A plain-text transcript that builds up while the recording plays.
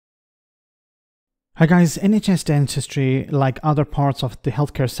Hi guys, NHS Dentistry, like other parts of the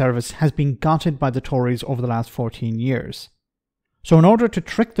healthcare service, has been gutted by the Tories over the last 14 years. So in order to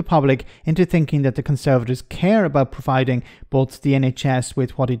trick the public into thinking that the Conservatives care about providing both the NHS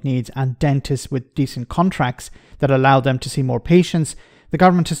with what it needs and dentists with decent contracts that allow them to see more patients, the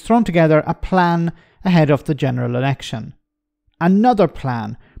government has thrown together a plan ahead of the general election. Another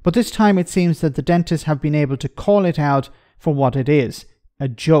plan, but this time it seems that the dentists have been able to call it out for what it is, a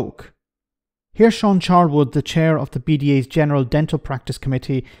joke. Here's Sean Charwood, the chair of the BDA's General Dental Practice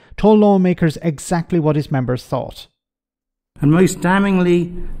Committee, told lawmakers exactly what his members thought. And most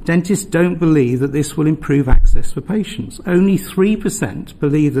damningly, dentists don't believe that this will improve access for patients. Only 3%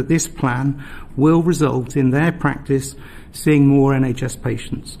 believe that this plan will result in their practice seeing more NHS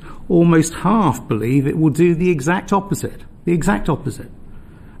patients. Almost half believe it will do the exact opposite,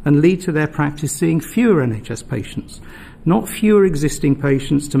 and lead to their practice seeing fewer NHS patients. Not fewer existing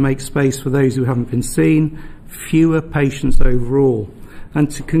patients to make space for those who haven't been seen, fewer patients overall. And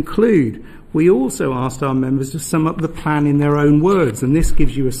to conclude, we also asked our members to sum up the plan in their own words, and this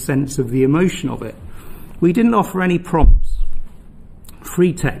gives you a sense of the emotion of it. We didn't offer any prompts,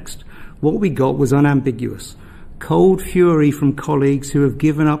 free text. What we got was unambiguous. Cold fury from colleagues who have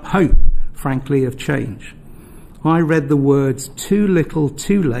given up hope, frankly, of change. I read the words "too little,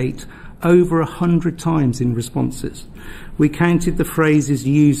 too late" over 100 times in responses. We counted the phrases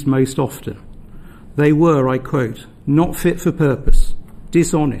used most often. They were, I quote, "not fit for purpose,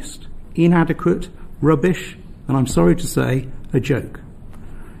 dishonest, inadequate, rubbish, and I'm sorry to say, a joke."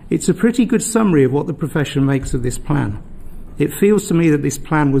 It's a pretty good summary of what the profession makes of this plan. It feels to me that this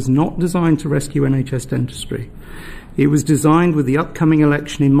plan was not designed to rescue NHS dentistry. It was designed with the upcoming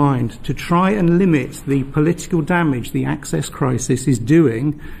election in mind to try and limit the political damage the access crisis is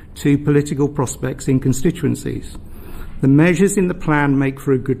doing to political prospects in constituencies. The measures in the plan make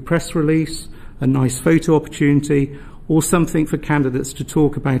for a good press release, a nice photo opportunity, or something for candidates to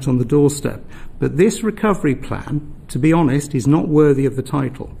talk about on the doorstep. But this recovery plan, to be honest, is not worthy of the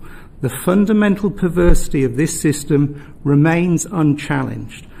title. The fundamental perversity of this system remains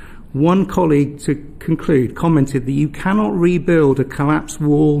unchallenged. One colleague, to conclude, commented that you cannot rebuild a collapsed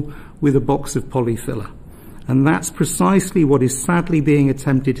wall with a box of polyfiller. And that's precisely what is sadly being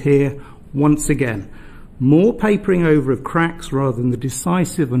attempted here once again. More papering over of cracks rather than the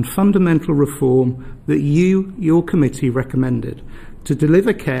decisive and fundamental reform that your committee recommended to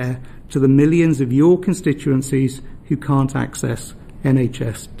deliver care to the millions of your constituencies who can't access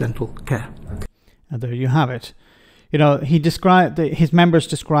NHS dental care. And there you have it. You know, his members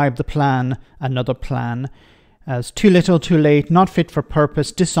described the plan, another plan, as too little, too late, not fit for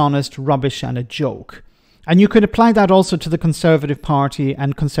purpose, dishonest, rubbish, and a joke. And you could apply that also to the Conservative Party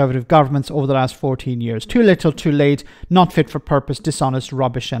and Conservative governments over the last 14 years. Too little, too late, not fit for purpose, dishonest,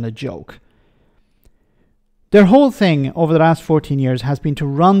 rubbish, and a joke. Their whole thing over the last 14 years has been to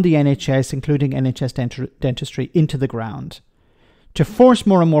run the NHS, including NHS dentistry, into the ground, to force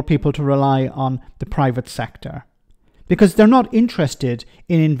more and more people to rely on the private sector, because they're not interested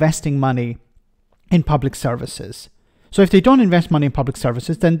in investing money in public services. So if they don't invest money in public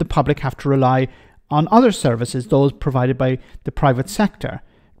services, then the public have to rely on other services, those provided by the private sector.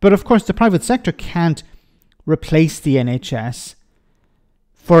 But of course, the private sector can't replace the NHS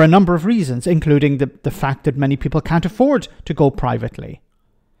for a number of reasons, including the fact that many people can't afford to go privately.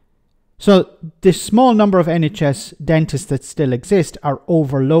 So the small number of NHS dentists that still exist are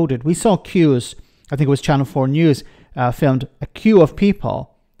overloaded. We saw queues, I think it was Channel 4 News, filmed a queue of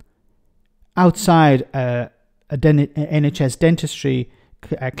people outside a NHS dentistry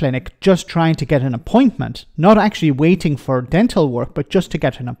clinic just trying to get an appointment, not actually waiting for dental work, but just to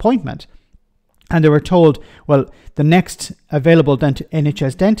get an appointment. And they were told, well, the next available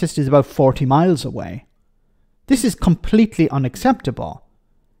NHS dentist is about 40 miles away. This is completely unacceptable.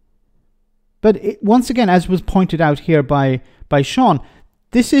 But once again, as was pointed out here by Sean,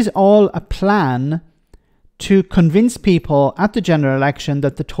 this is all a plan to convince people at the general election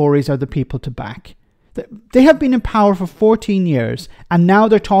that the Tories are the people to back. They have been in power for 14 years, and now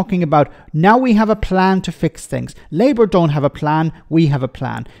they're talking about, now we have a plan to fix things. Labour don't have a plan, we have a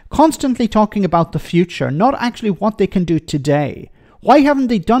plan. Constantly talking about the future, not actually what they can do today. Why haven't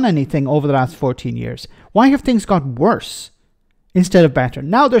they done anything over the last 14 years? Why have things got worse instead of better?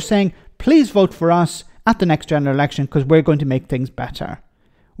 Now they're saying, please vote for us at the next general election because we're going to make things better.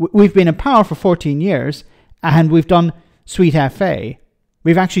 We've been in power for 14 years, and we've done sweet FA.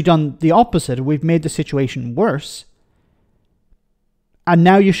 We've actually done the opposite. We've made the situation worse. And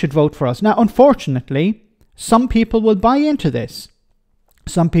now you should vote for us. Now, unfortunately, some people will buy into this.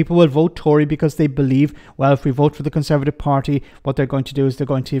 Some people will vote Tory because they believe, well, if we vote for the Conservative Party, what they're going to do is they're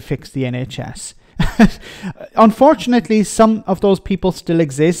going to fix the NHS. But unfortunately, some of those people still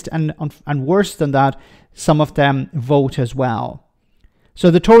exist, and worse than that, some of them vote as well. So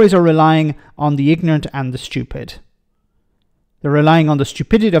the Tories are relying on the ignorant and the stupid. They're relying on the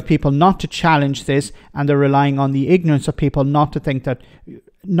stupidity of people not to challenge this, and they're relying on the ignorance of people not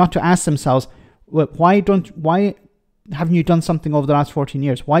to ask themselves, well, why haven't you done something over the last 14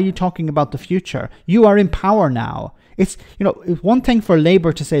 years? Why are you talking about the future? You are in power now. It's one thing for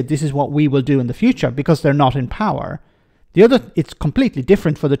Labour to say this is what we will do in the future because they're not in power. The other, it's completely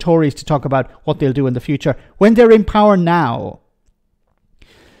different for the Tories to talk about what they'll do in the future when they're in power now.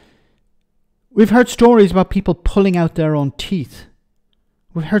 We've heard stories about people pulling out their own teeth.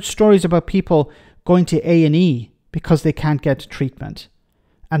 We've heard stories about people going to A&E because they can't get treatment.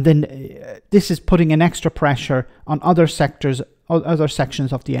 And then this is putting an extra pressure on other sections of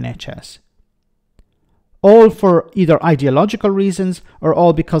the NHS. All for either ideological reasons or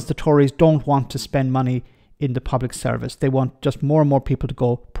all because the Tories don't want to spend money in the public service. They want just more and more people to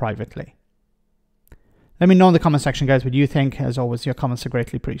go privately. Let me know in the comment section, guys, what you think. As always, your comments are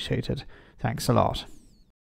greatly appreciated. Thanks a lot.